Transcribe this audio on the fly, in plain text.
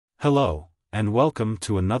Hello, and welcome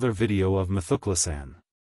to another video of methylglycan.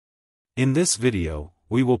 In this video,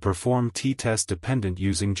 we will perform t-test dependent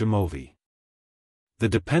using Jamovi. The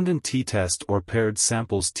dependent t-test or paired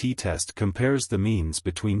samples t-test compares the means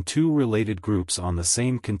between two related groups on the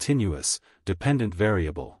same continuous, dependent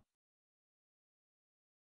variable.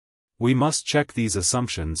 We must check these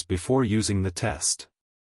assumptions before using the test.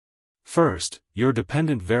 First, your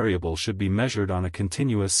dependent variable should be measured on a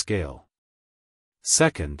continuous scale.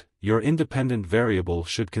 Second, your independent variable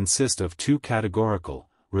should consist of two categorical,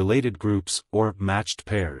 related groups or matched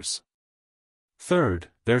pairs. Third,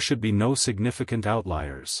 there should be no significant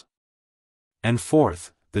outliers. And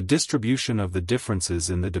fourth, the distribution of the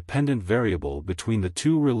differences in the dependent variable between the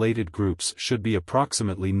two related groups should be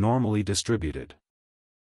approximately normally distributed.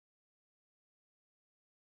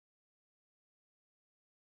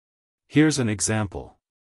 Here's an example.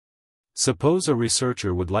 Suppose a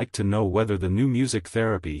researcher would like to know whether the new music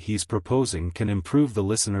therapy he's proposing can improve the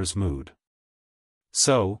listener's mood.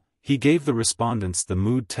 So, he gave the respondents the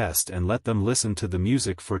mood test and let them listen to the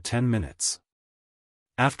music for 10 minutes.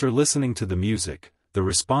 After listening to the music, the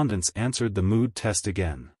respondents answered the mood test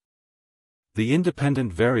again. The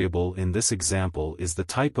independent variable in this example is the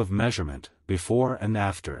type of measurement, before and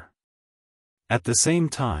after. At the same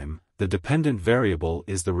time, the dependent variable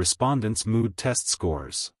is the respondents' mood test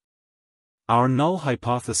scores. Our null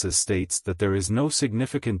hypothesis states that there is no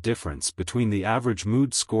significant difference between the average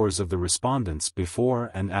mood scores of the respondents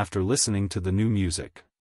before and after listening to the new music.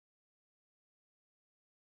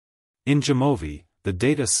 In Jamovi, the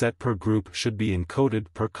data set per group should be encoded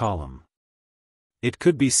per column. It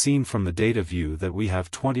could be seen from the data view that we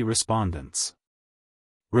have 20 respondents.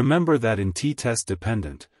 Remember that in t-test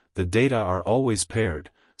dependent, the data are always paired,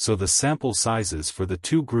 so the sample sizes for the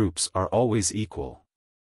two groups are always equal.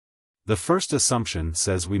 The first assumption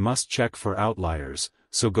says we must check for outliers,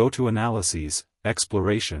 so go to Analyses,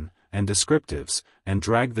 Exploration, and Descriptives, and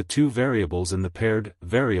drag the two variables in the Paired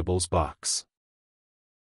Variables box.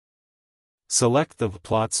 Select the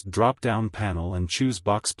Plots drop-down panel and choose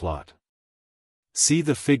Box Plot. See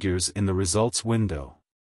the figures in the results window.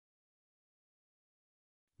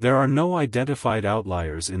 There are no identified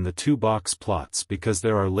outliers in the two box plots because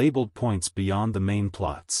there are labeled points beyond the main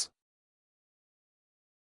plots.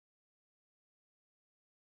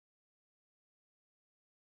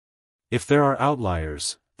 If there are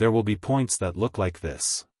outliers, there will be points that look like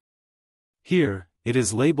this. Here, it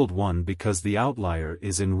is labeled 1 because the outlier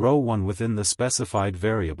is in row 1 within the specified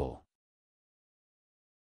variable.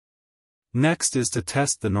 Next is to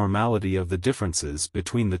test the normality of the differences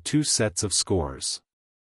between the two sets of scores.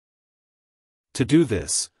 To do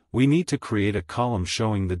this, we need to create a column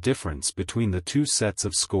showing the difference between the two sets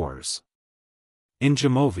of scores. In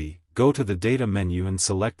Jamovi, go to the Data menu and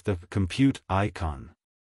select the Compute icon.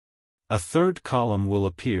 A third column will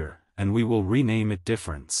appear, and we will rename it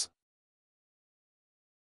Difference.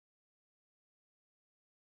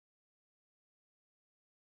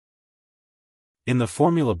 In the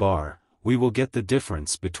formula bar, we will get the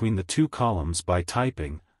difference between the two columns by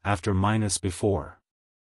typing, after minus before.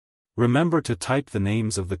 Remember to type the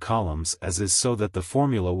names of the columns as is so that the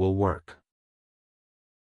formula will work.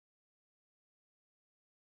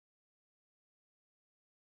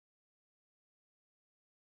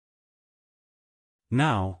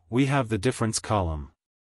 Now, we have the difference column.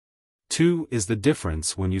 2 is the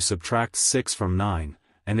difference when you subtract 6 from 9,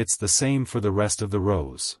 and it's the same for the rest of the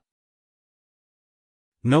rows.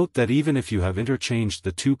 Note that even if you have interchanged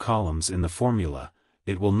the two columns in the formula,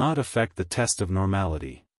 it will not affect the test of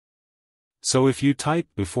normality. So if you type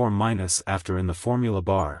before minus after in the formula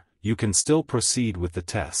bar, you can still proceed with the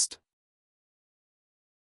test.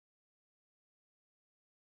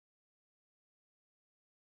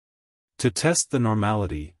 To test the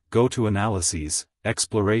normality, go to Analyses,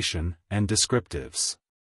 Exploration, and Descriptives.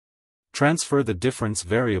 Transfer the difference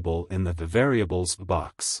variable in the Variables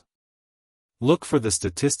box. Look for the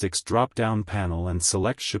Statistics drop-down panel and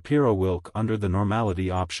select Shapiro-Wilk under the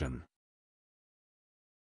Normality option.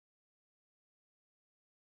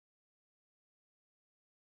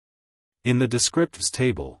 In the Descriptives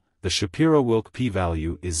table, the Shapiro-Wilk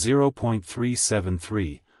p-value is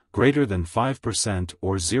 0.373, greater than 5%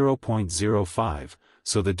 or 0.05,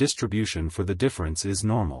 so the distribution for the difference is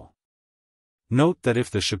normal. Note that if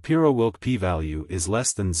the Shapiro-Wilk p-value is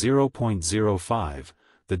less than 0.05,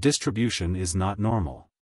 the distribution is not normal.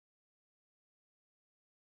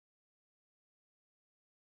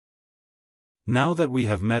 Now that we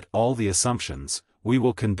have met all the assumptions, we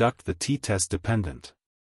will conduct the t-test dependent.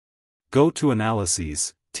 Go to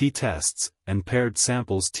Analyses, t-tests, and Paired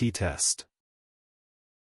Samples t-test.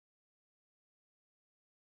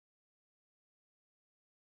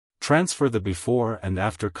 Transfer the before and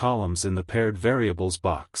after columns in the paired variables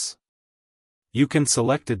box. You can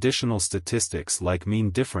select additional statistics like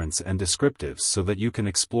mean difference and descriptives so that you can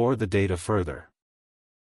explore the data further.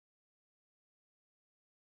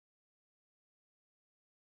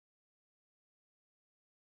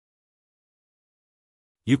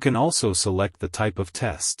 You can also select the type of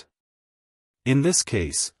test. In this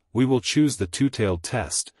case, we will choose the two-tailed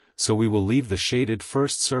test, so we will leave the shaded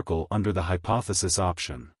first circle under the hypothesis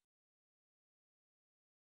option.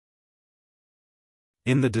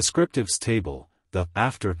 In the descriptives table, the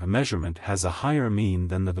after measurement has a higher mean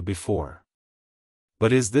than the before.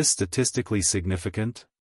 But is this statistically significant?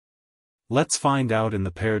 Let's find out in the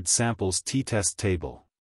paired samples t-test table.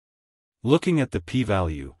 Looking at the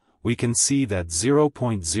p-value, we can see that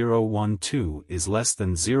 0.012 is less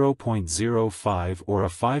than 0.05 or a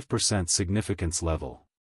 5% significance level.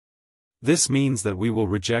 This means that we will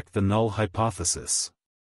reject the null hypothesis.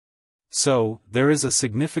 So, there is a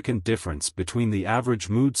significant difference between the average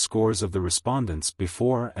mood scores of the respondents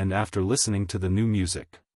before and after listening to the new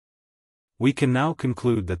music. We can now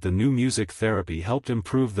conclude that the new music therapy helped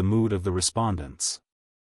improve the mood of the respondents.